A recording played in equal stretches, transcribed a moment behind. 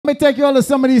me take you all to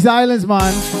some of these islands,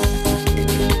 man.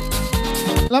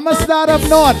 Let me start up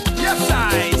north. Yes,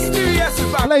 I. Stevie S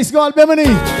is back. Place called Bimini.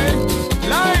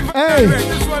 Live. Hey.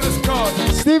 This one is called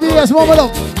Stevie S, warm it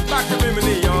up. Back to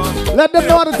Bimini, y'all. Let them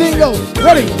know how the thing go.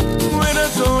 Ready? When I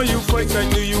saw you first, I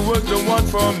knew you was the one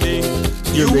for me.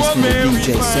 You're You were listening to very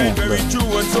DJ fine, Sampler. very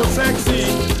true and so sexy.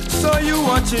 Saw you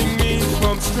watching me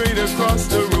from straight across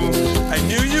the room. I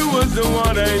knew you was the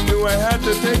one. I knew I had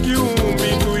to take you home.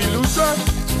 Been to Eleuthera,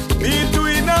 been to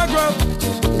Inagua,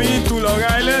 been to Long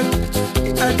Island,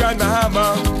 and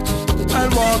Bahama,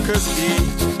 and Walker's Key.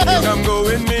 You come go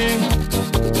with me,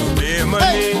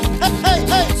 Bimini.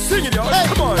 Sing it, y'all.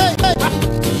 Come on. Yeah.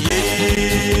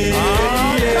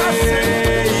 That's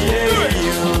it. Do it.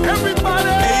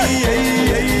 Everybody.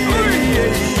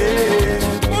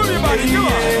 Move your body. Come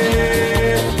on.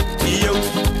 Yo,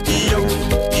 yo,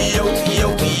 yo, yo,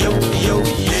 yo, yo,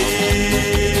 yeah.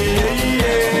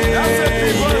 That's it,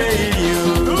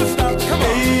 people. Don't stop. Come on.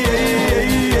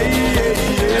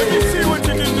 Let me see what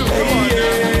you can do. Come on now.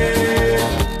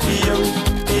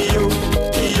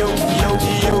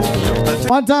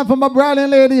 One time for my Brilanders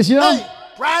ladies, you know? Hey,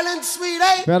 Brilanders, sweet,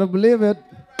 eh? Better believe it.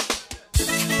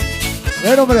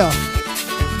 Right over there.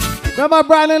 Where my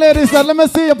Brilanders ladies at? Let me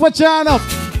see you put your hand up.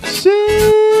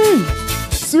 Shee!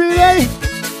 Sweet, eh?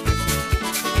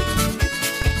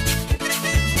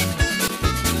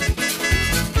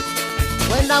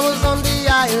 When I was on the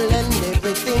island,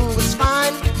 everything was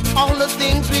fine. All the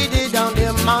things we did down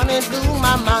there, morning blew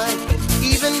my mind.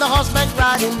 Even the horseback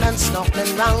riding and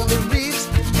snorkeling round the reefs.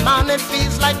 Man, it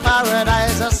feels like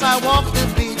paradise as I walk the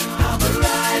beach. Harbour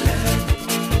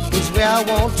Island is where I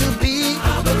want to be.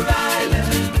 Harbour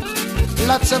Island,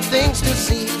 lots of things to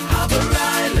see. Harbour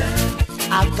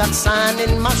Island, I've got sand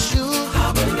in my shoe.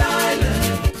 Harbour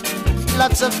Island,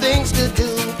 lots of things to do.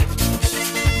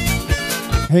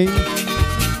 Hey,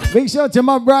 big shout out to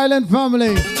my Brilanders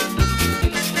family.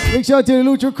 Big shout out to the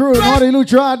Eleuthera crew and all the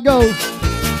Eleuthera go.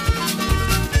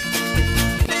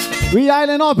 We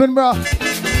island open, bro.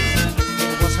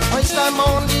 First time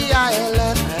on the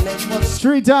island, and it was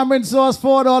 3 tamarind sauce,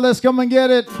 $4. Come and get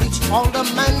it. all the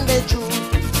man they drew.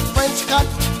 French cut,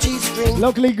 cheese string.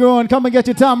 Locally grown. Come and get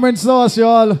your tamarind sauce,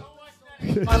 y'all.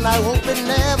 And I hope it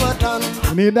never done.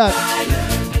 We need that.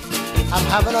 I'm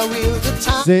having a real good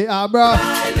time. Say, bro.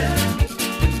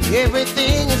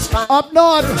 Everything is fine. Up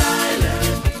north.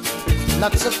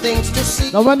 Lots of things to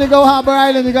see. Now when they go Harbour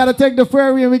Island, you gotta take the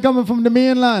ferry and we coming from the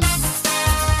mainland.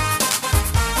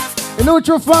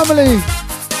 Eleuthera family.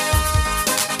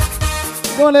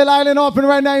 Going to the island open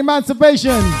right now,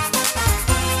 emancipation.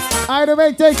 Either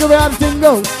way, take away how the thing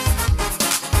go.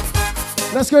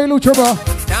 Let's go Eleuthera, bro.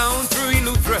 Down through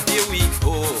Eleuthera, here we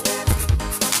go.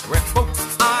 Where folks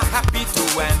are happy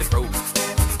to and fro.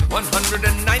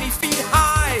 190 feet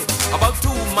high, about 2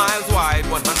 miles wide,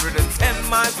 110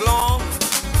 miles long.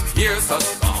 Here's a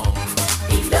song.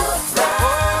 Eleuthera.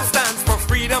 Oh, stands for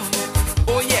freedom.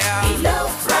 Oh yeah.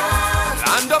 Eleuthera.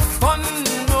 Land of fun.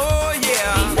 Oh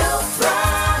yeah. Eleuthera.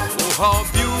 Oh how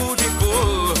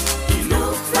beautiful.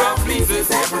 Eleuthera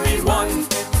pleases everyone.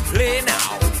 Play now.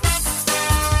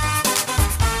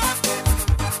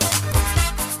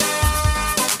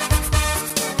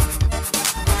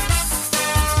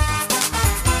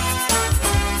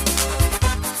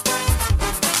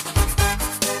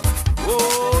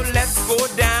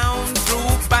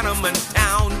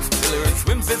 Town, there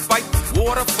swims in white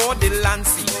water for the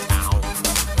Lancey town.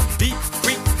 Deep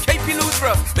Creek, Cape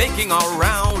Eleuthera, making our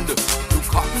round to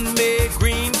Cotton Bay,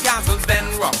 Green Castle, then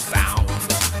Rock Sound.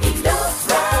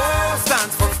 Eleuthera. Oh,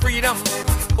 stands for freedom.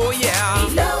 Oh yeah.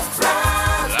 Eleuthera.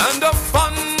 Land of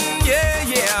fun. Yeah,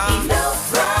 yeah.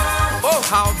 Eleuthera. Oh,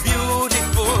 how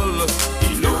beautiful.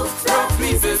 Eleuthera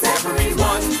pleases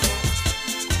everyone.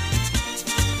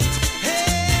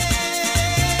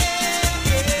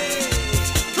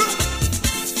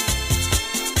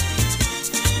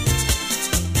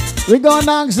 We going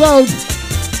down south.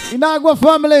 Inagua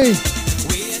family.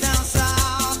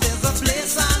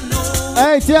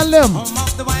 Hey, tell them.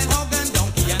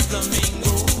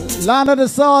 Land of the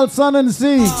salt, sun and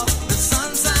sea.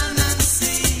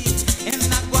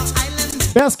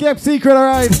 Best kept secret,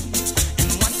 alright.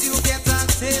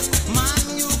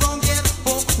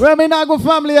 Where my Inagua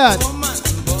family at?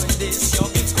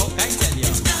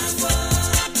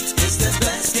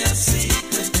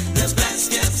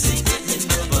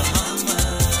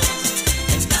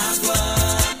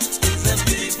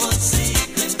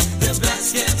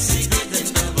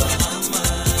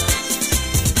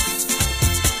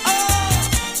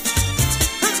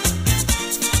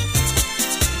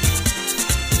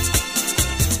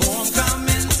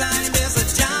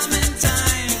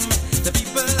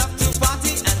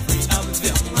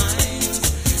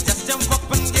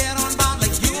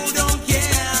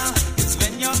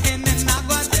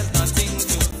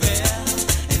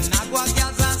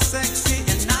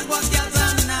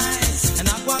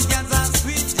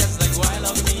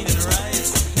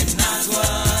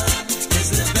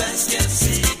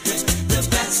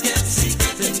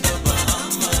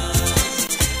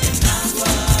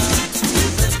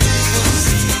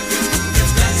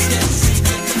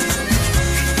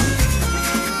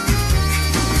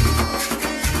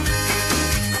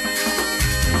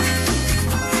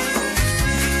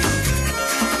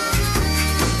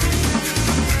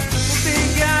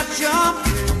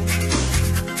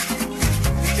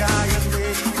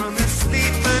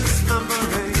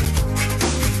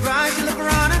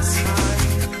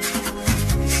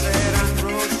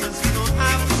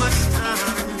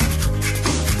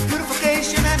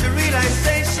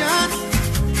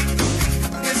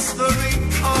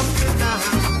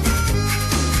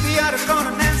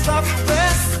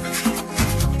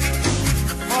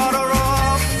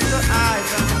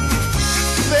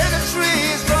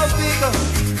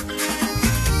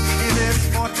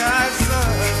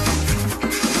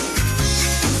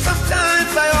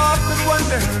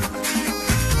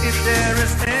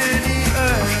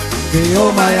 Hey,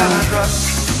 oh my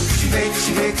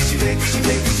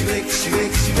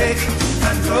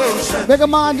Big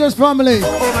man just family.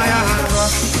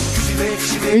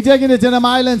 We taking it to them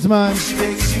islands, man.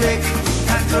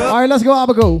 Alright, let's go,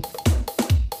 Abaco.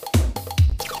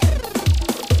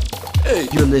 Hey,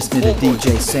 you're listening to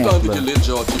DJ Sampler.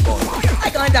 I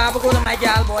can't Abaco to my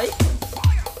gal boy.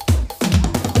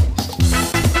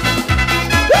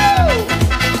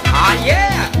 Ah yeah.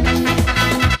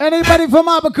 Anybody from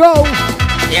Abaco?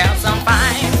 There's some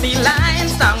fine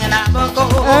felines down in Abaco.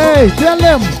 Hey, tell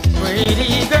them.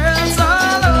 Pretty girls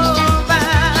all over,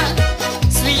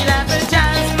 sweet as a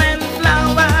jasmine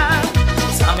flower,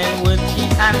 some in woodkey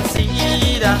and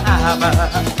cedar harbor.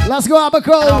 Let's go,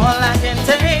 Abaco. All I can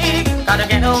take, gotta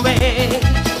get away.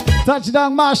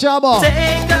 Touchdown, Marshall.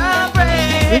 Take a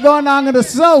break. We going down in the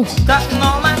south. Cutting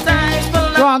all my ties full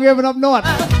of. Go on, giving up north.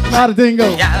 Not a dingo.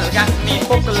 Y'all got me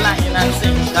hook, line, and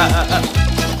sinker.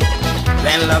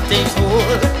 When love takes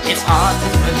hold, it's hard to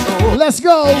control. Let's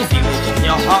go. You feel it in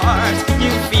your heart,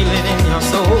 you feel it in your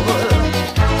soul.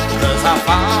 Cause I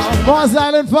found Boss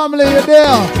Island family, you're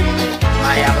there.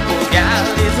 my Abaco gal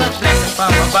is a blessing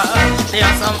from above. There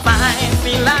are some fine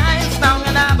felines down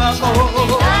in Abaco.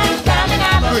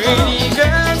 Pretty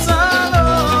girls all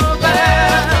over,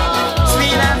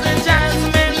 sweet as a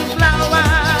jasmine flower.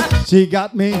 She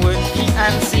got me. Woodkey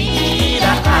and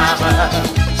cedar harbor.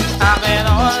 I've been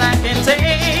all I can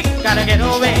take, gotta get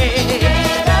away.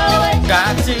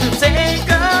 Got to take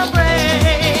a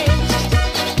break.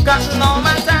 Cutting all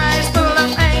my ties full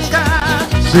of anchor.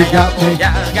 She got me.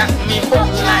 Y'all got me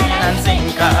hook, line, and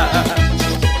sinker.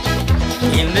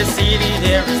 In the city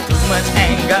there is too much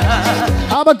anger.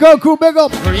 Abaco, crew, big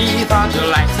up. Breathe out your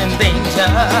life's in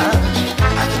danger.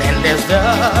 And then there's the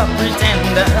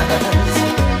pretenders,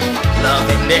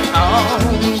 loving their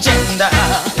own gender.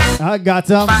 I got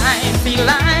some. Fine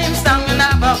felines down in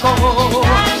Abaco.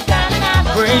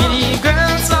 Pretty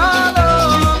girls all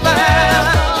over,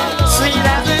 sweet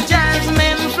as a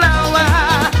jasmine flower.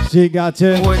 She got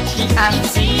you. Woodkey and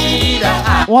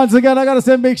cedar. Once again, I gotta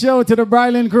send big show to the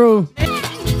Briland crew.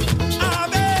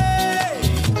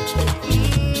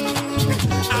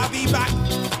 I'll be back.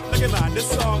 Look at man, this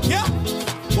song, yeah.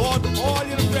 For all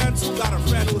your friends who got a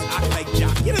friend who's act like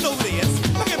Jack. You don't know who it is.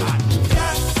 Look at man.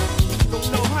 Jack, don't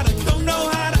know how to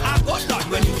act or not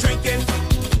when you drinking.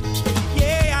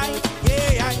 Yeah,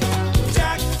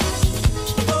 Jack,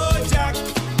 oh Jack,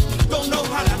 don't know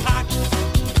how to act.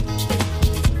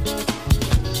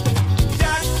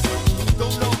 Jack,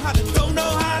 don't know how to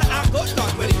act or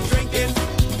not when he's drinking.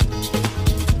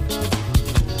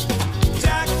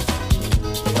 Jack,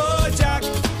 oh Jack,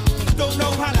 don't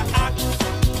know how to act.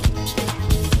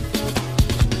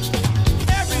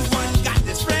 Everyone got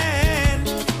this friend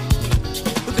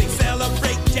who they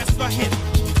celebrate just for him.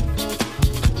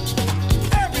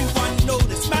 Everyone know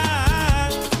this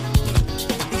man.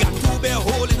 He got two bell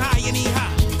holding high in his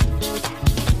hand.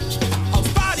 House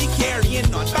body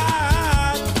carrying on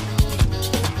bad.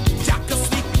 Jack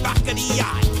asleep back of the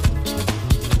eye.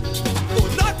 Oh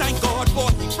Lord, thank God for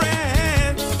his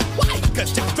friends. Why?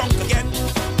 Cause Jack drunk again.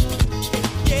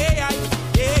 Yeah.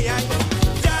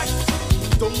 Jack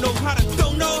don't know how to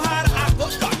act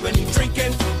or not when he's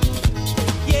drinking.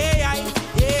 Yeah.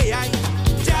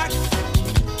 Jack,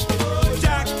 oh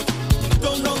Jack,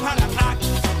 don't know how to act.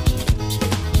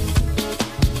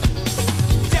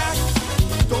 Jack,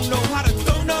 don't know how to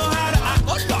act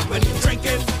or not when he's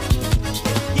drinking.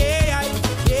 Yeah.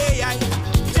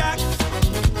 Jack,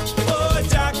 oh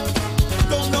Jack,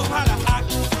 don't know how to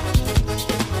act.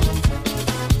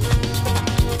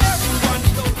 Everyone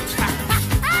knows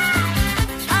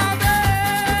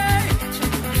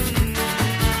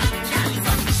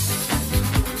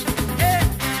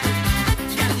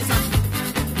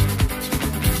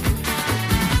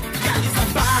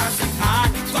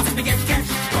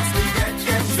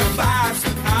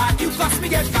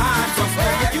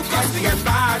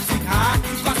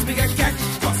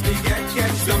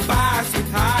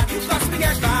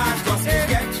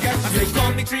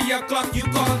o'clock, you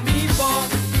call me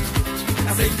boss.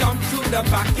 As I jump through the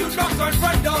back, you knock on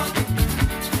front door.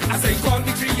 As I call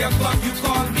me 3 o'clock, you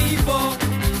call me boss.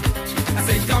 As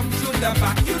I jump through the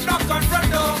back, you knock on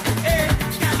front door. Hey,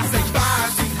 as I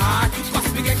pass it hard, you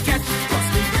cost me get catch, cost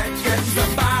me get catch. You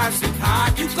pass it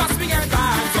hard, you cost me get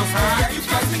bad, cost me you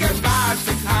cost me get bad,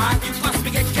 it hard, you cost me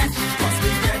get catch, cost me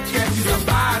get catch. You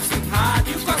pass it hard,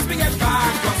 you cost me get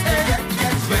bad, cost me get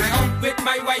catch. When I out with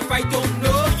my wife, I don't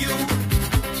know you.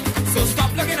 So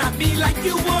stop looking at me like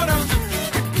you wanna.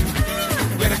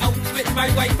 When I'm out with my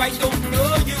wife, I don't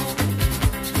know you.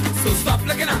 So stop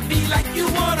looking at me like you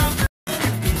wanna.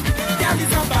 Girl,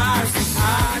 it's a bad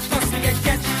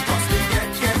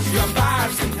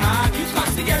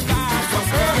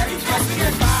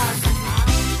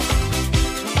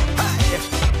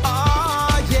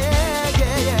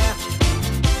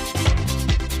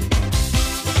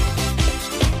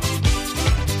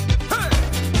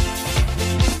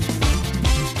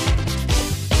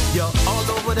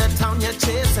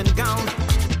lace and gown.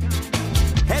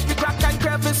 Every crack and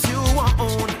crevice you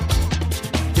own.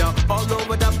 You're all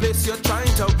over the place, you're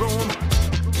trying to roam.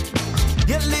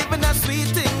 You're living a sweet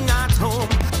thing at home.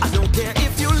 I don't care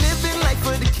if you live in life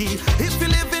for the key, if you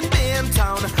live in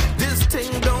town, this thing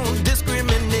don't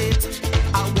discriminate.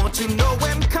 I want to know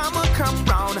when karma come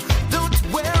round. Don't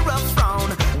wear a frown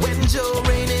when you're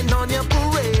raining on your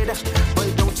parade.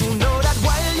 But don't you know that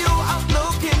while you're out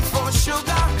looking for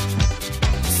sugar,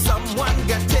 someone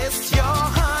got taste your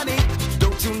honey?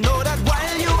 Don't you know that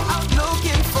while you're out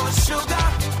looking for sugar,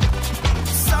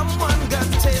 someone got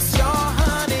taste your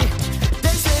honey?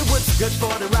 They say what's good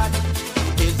for the rat,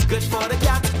 it's good for the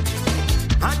cat.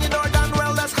 And you know darn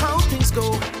well that's how things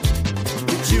go.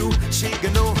 With you, she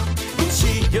can know. With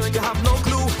she, you have no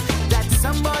clue that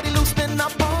somebody loosening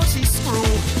up all she screw.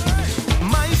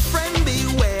 My friend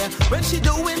beware when she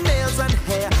doing nails and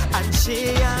hair, and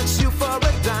she asks you for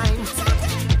a dime.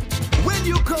 When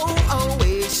you go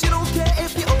away, she don't care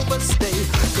if you overstay,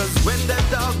 cause when the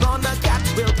dog on the cat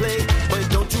will play. But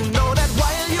don't you know that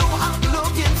while you out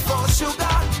looking for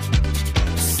sugar,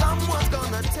 someone's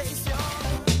gonna taste your...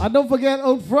 And don't forget,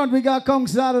 out front, we got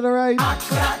Conch out of the right.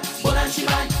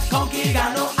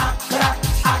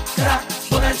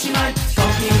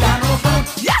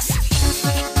 Yes!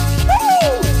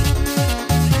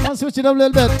 I'll switch it up a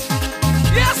little bit.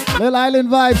 Yes! Little island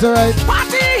vibes, alright?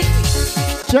 Party!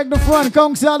 Check the front,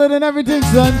 Conch salad and everything,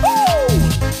 son.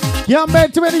 Gambier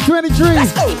 2023.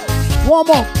 Let's go! Warm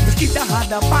up. Mosquito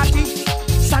had a party.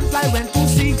 Sunfly went to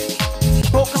see.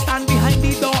 Poker stand behind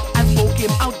the door and poke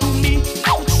him out to me.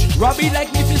 Ouch! Robbie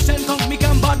like me fish and conch, me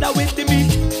can bother with the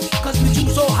meat. Cause me chew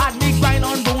so hard, me grind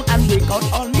on bone and break out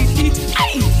all me teeth.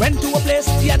 Aye. Went to a place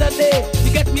the other day to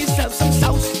get myself some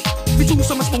sauce. Me chew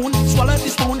some spoon, swallow the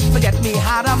spoon, forget me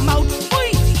had a mouth.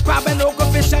 Oi! Crab and okra,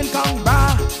 fish and conch,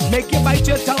 brah. Make you bite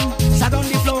your tongue. Sat on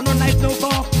the floor, no knife, no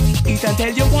fork. Eat until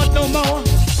you want no more.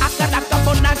 Akaraka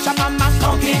bonanza, mama,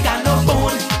 conch ain't got no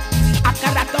bone.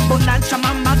 Akaraka bonanza,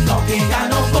 mama, conch ain't got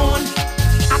no bone.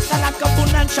 Akaraka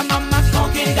bonanza, mama,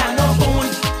 conch ain't got no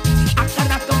bone.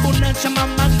 Akaraka bonanza,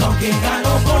 mama, conch ain't got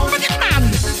no bone. Look at man!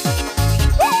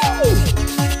 Woo!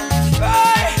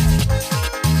 Hey!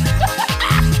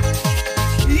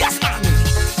 Yes, man!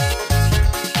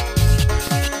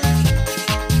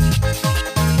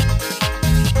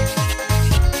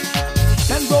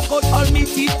 Then broke out all me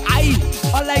teeth, aye.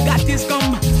 All I got is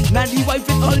gum. Now the wife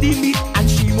with all the meat, and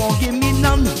she won't give me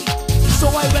none. So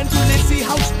I went to Lizzie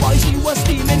house, boy, she was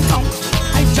steaming conch.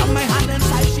 I jumped my hand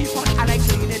inside she pot and I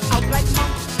cleaned it out like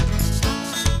monk.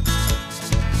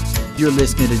 You're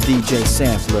listening to DJ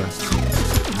Sampler.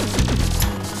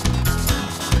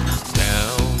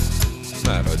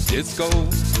 Down at a disco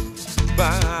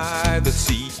by the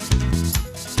sea,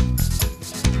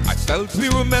 I felt we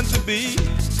were meant to be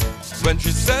when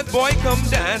she said, boy, come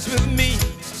dance with me.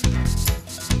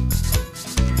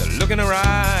 The look in her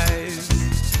eyes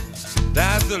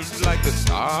dazzled like the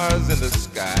stars in the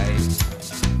sky.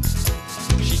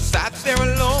 She sat there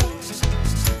alone,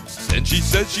 then she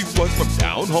said she was from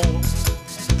down home.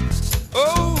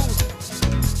 Oh,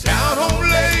 down home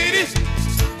lady,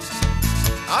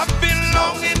 I've been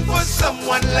longing for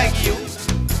someone like you.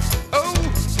 Oh,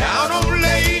 down home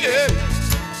lady,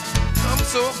 I'm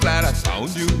so glad I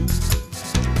found you.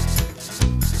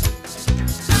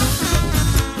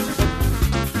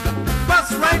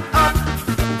 Bust right up.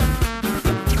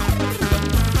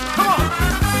 Come on.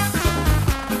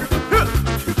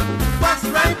 Bust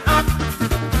right up.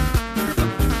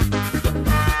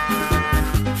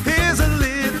 Here's a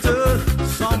little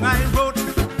song I wrote,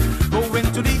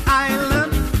 going to the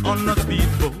island on a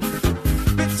speedboat.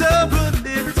 It's a good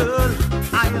little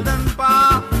island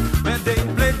bar where they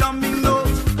play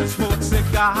dominoes and smoke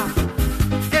cigars.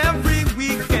 Every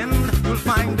weekend you'll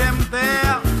find them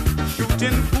there,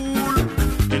 shooting pool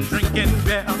and drinking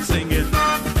beer, singing,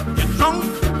 you're drunk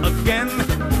again,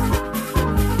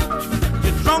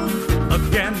 you're drunk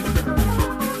again.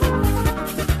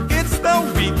 It's the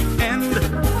weekend,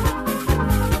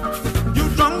 you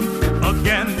drunk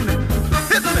again.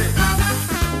 Italy,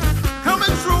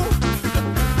 coming through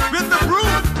with the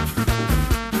broom.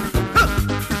 Huh.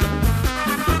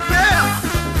 Yeah,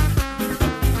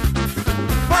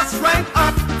 bust right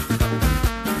up.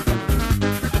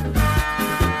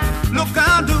 Look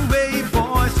out the way,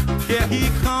 boys, here he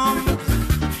comes.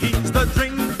 He's the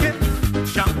drinking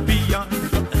champion.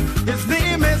 His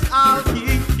name is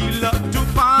Alki, he loved to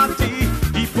party.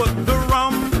 He put the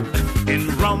rum in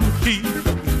rum tea.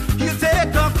 He'll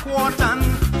take a quart and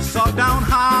suck down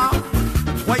half,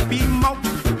 wipe him out,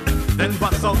 then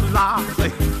bust out laugh.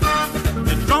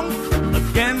 You're drunk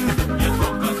again, you're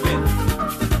drunk again.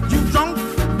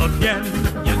 again,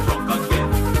 you're drunk again.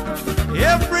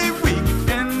 Every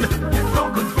weekend, you're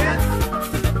drunk again.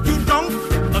 You drunk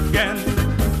again.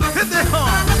 Hit the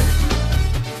horn.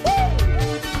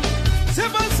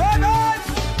 Civil servants,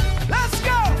 let's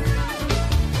go.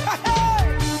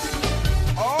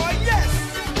 Oh yes,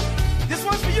 this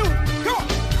one's for you. Go.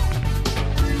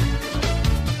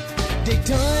 They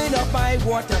turn up my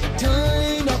water,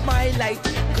 turn up my light,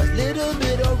 'cause little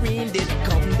bit of rain did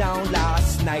come down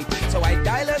last night. So I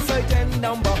dial a certain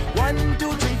number, 1,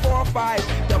 2, 3, 4, 5.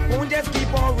 The phone just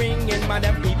keep on ringing, man,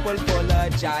 them people full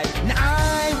of jive. Now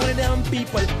I'm one of them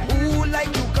people who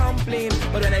like to complain,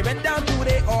 but when I went down to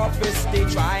the office, they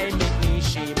try and make me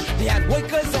shame. They had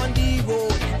workers on the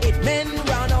road, 8 men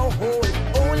round a hole,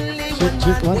 only one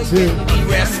man waiting, the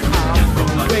rest arm.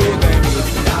 Where you going,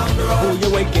 baby? Down the road. Who you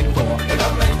waiting for?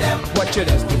 What you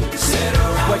just do? Sit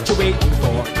around. What you waiting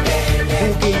for?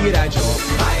 Who gave you that job?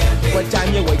 What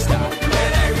time you wake up?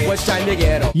 What time you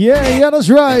get up? Yeah, that's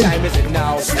right. What time is it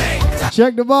now?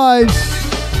 Check the vibes.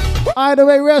 Either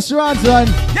way, restaurant, son.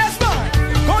 Yes, man.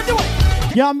 Go do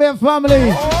it. Gambier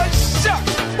family. Oh,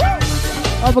 shucks.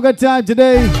 Have a good time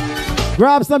today.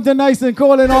 Grab something nice and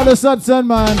cold and all the sun,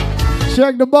 man.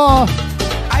 Check the bar.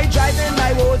 I drive in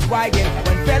my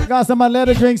Volkswagen. Got some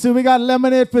leather drinks too. We got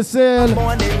lemonade for sale.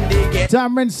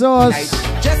 Tamarind sauce.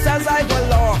 Just as I go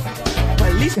off.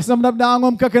 Police. Get some up down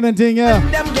home cooking and thing, yeah.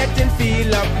 Them getting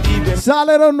feel up even.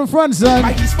 Solid on the front, son.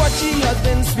 My spotty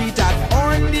husband sweetheart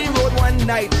on the road one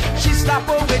night. She slap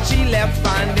her with she left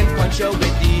hand and punch her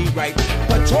with the right.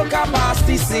 Patrol car past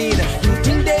the scene. You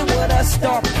think they would have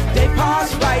stopped? They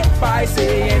pass right by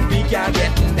saying we can't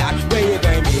get in that. Where you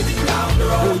going, baby? Down the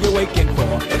road. Who you waiting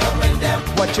for?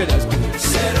 What you just do?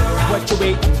 Sit around. What you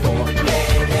waiting for?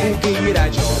 Who gave you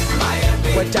that job?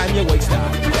 What time you wake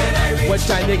up? What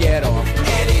time you get off?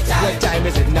 Anytime. What time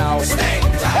is it now?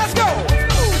 Let's go!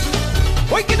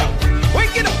 Wake it up!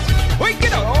 Wake it up! Wake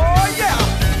it up! Oh yeah!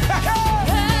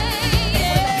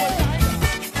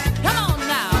 Come on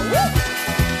now!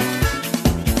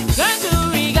 Going to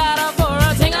regatta for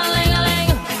a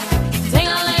ting-a-ling-a-ling,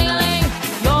 ting-a-ling-a-ling.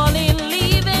 You're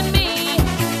leaving me.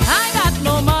 I got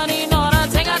no money, not a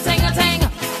ting-a-ting-a-ting,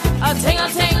 a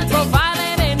ting-a-ting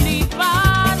provided in the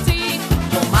party.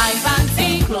 For my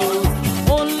fancy clothes,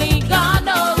 only God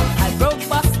knows I broke,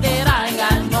 busted, I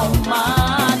got no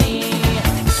money.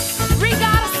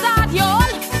 Regatta start,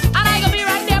 y'all, and I gonna be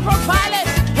right there profiling.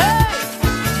 Hey!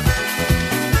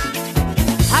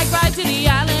 I cried to the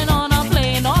island on a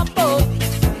plane or boat.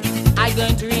 I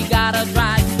going to regatta,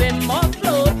 drive, swim or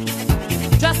float.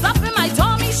 Dress up in my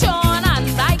Tommy Sean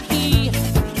and Nike.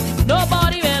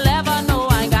 Nobody will ever know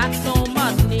I got no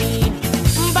money.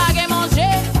 Baguette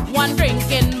manger, one drink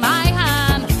in my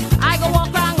hand. I go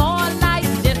walk around all night,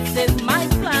 this is my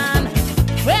plan.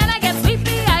 When I get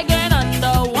sleepy, I get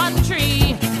under one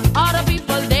tree. Other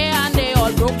people there and they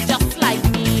all broke just like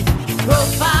me.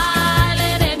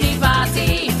 Profiling in the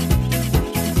party.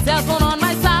 Cell phone on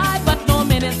my side, but no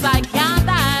minutes I can't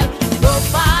dial.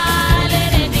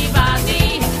 Profiling in the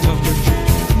party.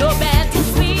 No bed to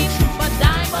sleep, but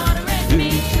I'm bothering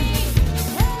me.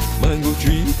 Mango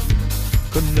tree,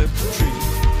 connect tree,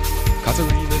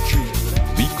 Catarina tree.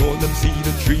 We call them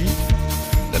cedar tree,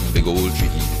 them big old tree.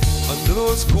 Under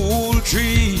those cool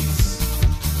trees,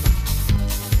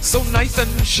 so nice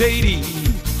and shady.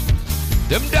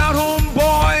 Them down home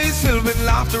boys filled with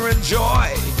laughter and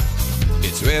joy.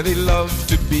 It's where they love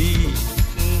to be.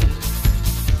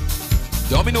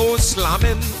 Dominoes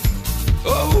slamming,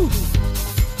 oh,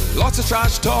 lots of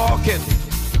trash talking.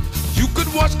 You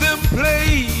could watch them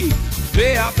play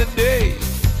day after day.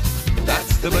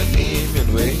 That's the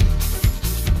Bahamian way.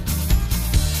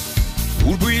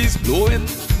 Cool breeze blowing,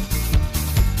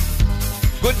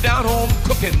 good down home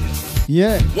cooking.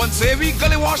 Yeah. Once every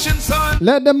gully washing, son.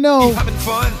 Let them know. Be having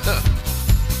fun.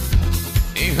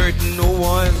 Ain't hurting no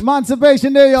one.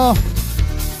 Emancipation Day, y'all.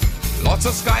 Lots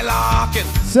of skylarking.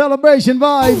 Celebration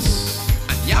vibes.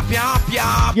 And yap, yap,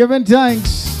 yap. Giving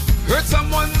thanks. Heard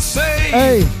someone say,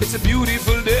 hey, it's a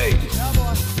beautiful day.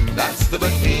 That's the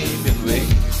Bahamian way.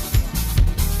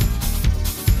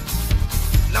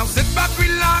 Now sit back,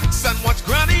 relax, and watch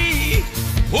Granny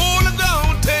hold a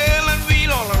down tail and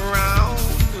wheel all around.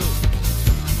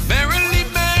 Merrily,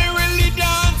 merrily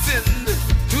dancing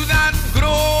to that good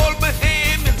old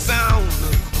Bahamian sound.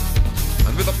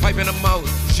 And with a pipe in her mouth,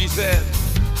 she said,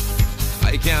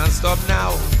 I can't stop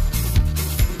now.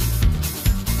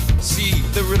 See,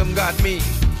 the rhythm got me,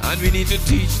 and we need to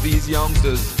teach these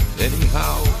youngsters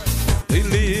anyhow. They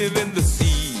live in the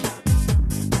sea,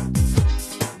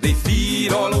 they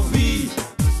feed all of we.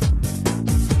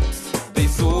 They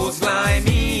so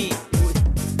slimy,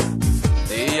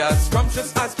 as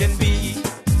scrumptious as can be.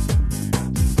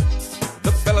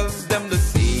 The fellas them to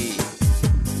see,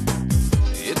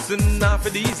 it's an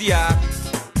aphrodisiac.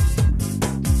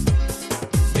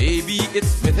 Maybe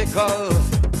it's mythical,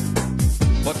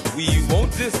 but we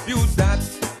won't dispute that.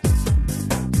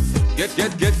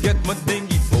 Get my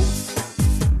dinghy boat,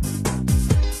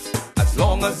 as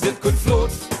long as it could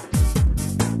float.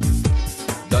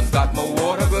 Done got my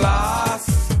water glass,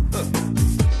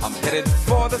 I'm headed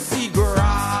for the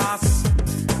seagrass.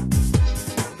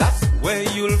 That's where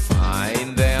you'll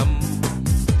find them,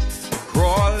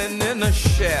 crawling in a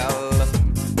shell.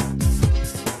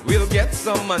 We'll get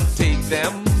some and take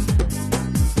them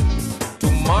to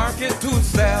market to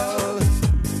sell.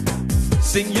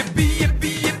 Sing yippee,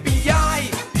 yippee,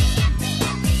 yippee-yi,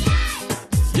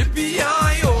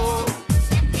 yippee-yi, oh.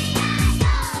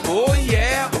 Oh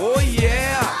yeah, oh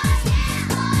yeah.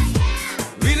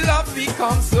 We love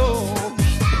become so.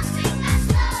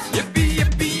 Yippee,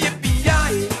 yippee,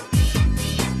 yippee-yi,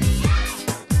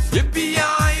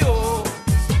 yippee-yi, oh.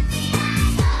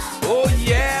 Oh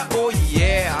yeah, oh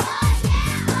yeah.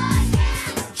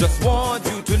 Just want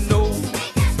you to know.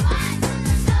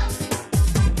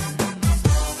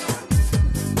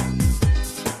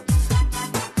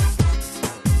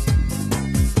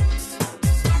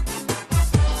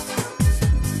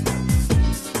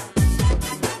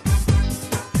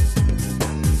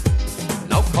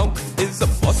 Now Conch is a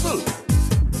muscle.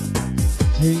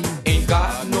 Hey. Ain't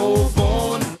got no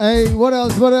bone. Hey, what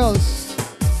else? What else?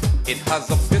 It has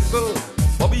a pistol,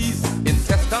 Bobby's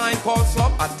intestine called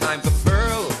slop, at times a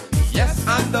pearl, yes,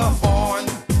 and the horn.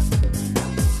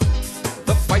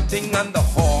 The fighting and the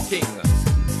hawking,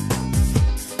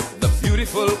 the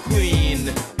beautiful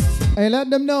queen. Hey, let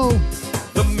them know.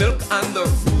 The milk and the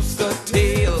rooster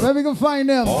tail, Where we can find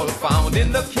them? all found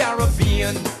in the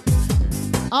Caribbean.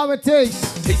 How it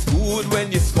tastes? Tastes good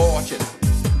when you scorch it,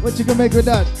 What you can make with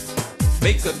that?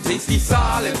 makes a tasty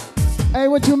salad. Hey,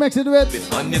 what you mix it with?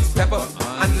 With onions, pepper,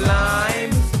 and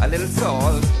lime, a little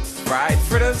salt. Fried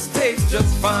fritters taste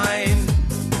just fine.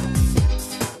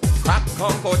 Cracked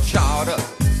conch or chowder,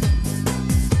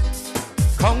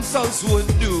 conch sauce would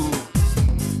do.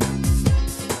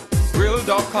 Grilled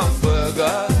or conch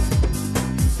burger,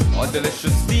 or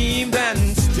delicious steamed and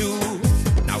stew.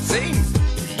 Now sing,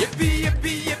 yippee,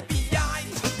 yippee, yippee-yi.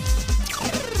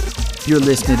 You're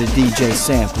listening to DJ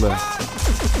Sampler.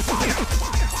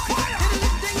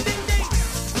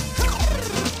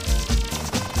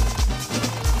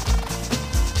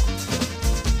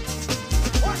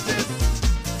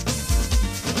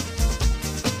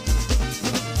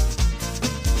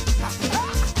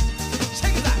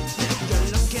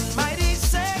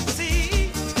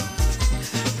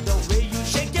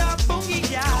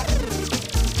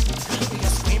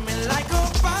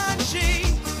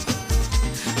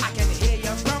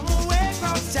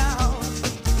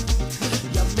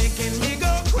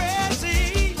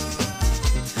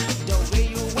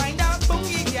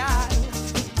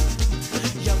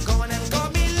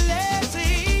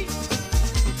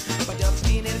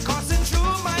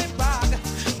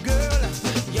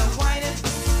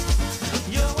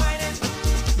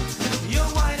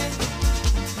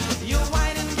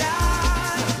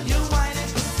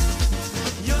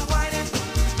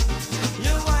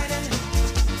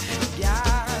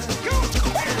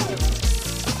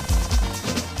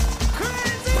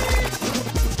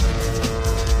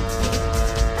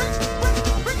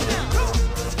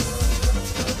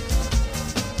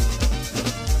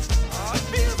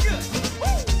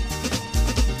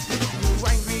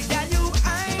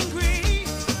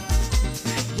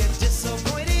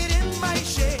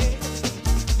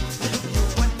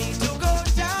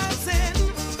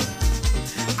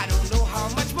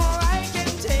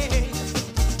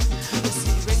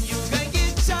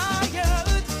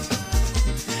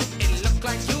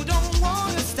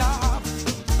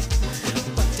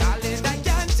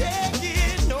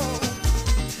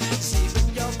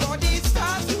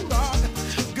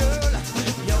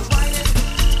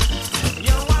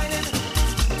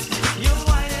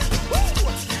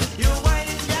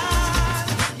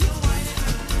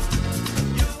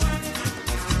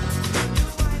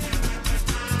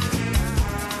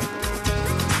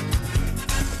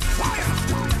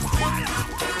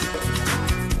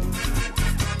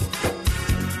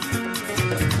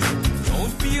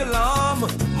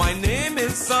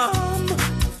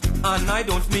 and I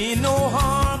don't mean no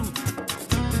harm.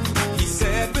 He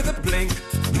said with a blink,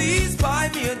 please buy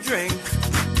me a drink.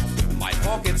 My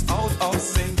pocket's out of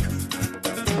sync.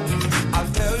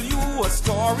 I'll tell you a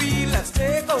story, let's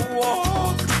take a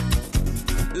walk.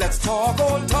 Let's talk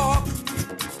old talk.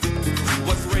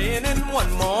 Was rain raining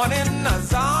one morning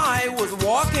as I was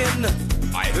walking.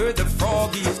 I heard the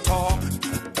froggies talk.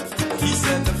 He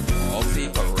said the frogs they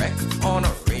correct on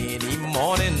a rainy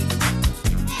morning.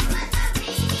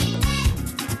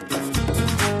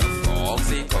 The frogs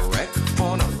they correct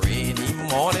on a rainy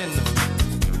morning.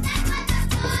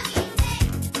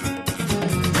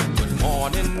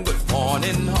 Good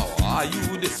morning, how are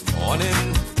you this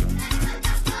morning?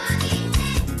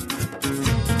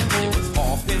 It was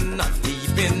hopping and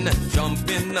leaping and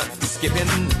jumping and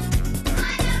skipping.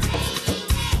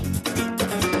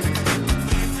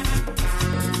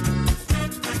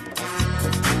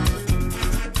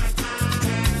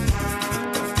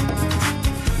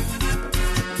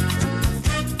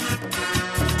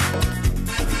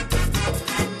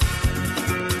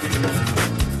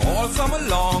 All summer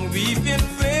long we've been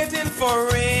waiting for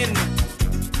rain.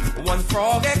 One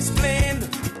frog explained,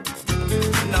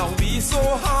 now we so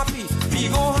happy, we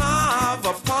gon' have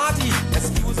a party.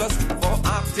 Excuse us for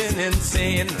acting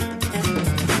insane.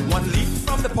 One leaped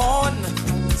from the pond,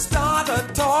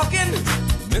 started talking.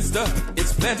 Mister,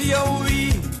 it's plenty of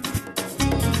we.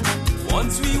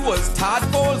 Once we was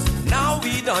tadpoles, now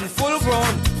we done full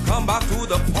grown. Come back to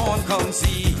the pond, come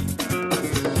see.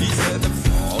 He said the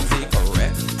frogs they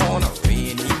correct on a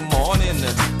rainy morning.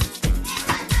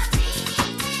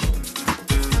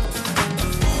 The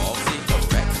frogs they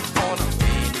correct on a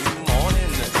rainy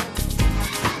morning.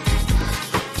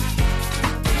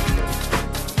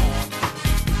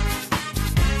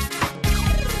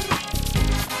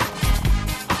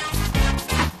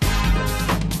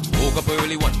 Woke up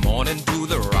early one morning to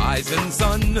the rising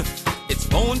sun. It's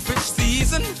bonefish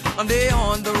season and they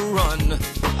on the run.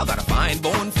 I gotta find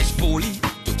bonefish Folley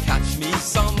to catch me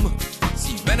some.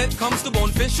 See, when it comes to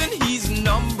bone fishing, he's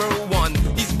number one.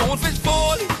 He's Bonefish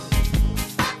Folley.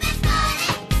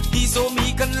 He's so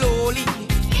meek and lowly.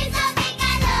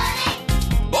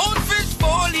 Bonefish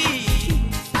Folley.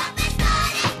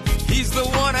 He's the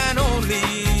one and only.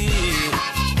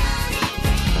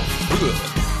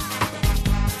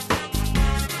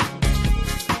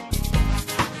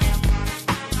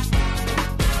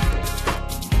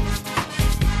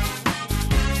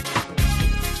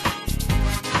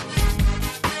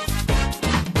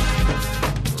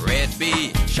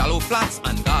 Shallow flats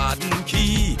and garden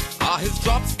key are his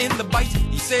drops in the bite.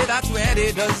 He say that's where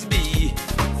they does be.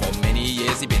 For many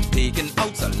years he been taking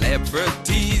out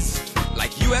celebrities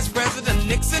like U.S. President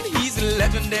Nixon. He's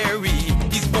legendary.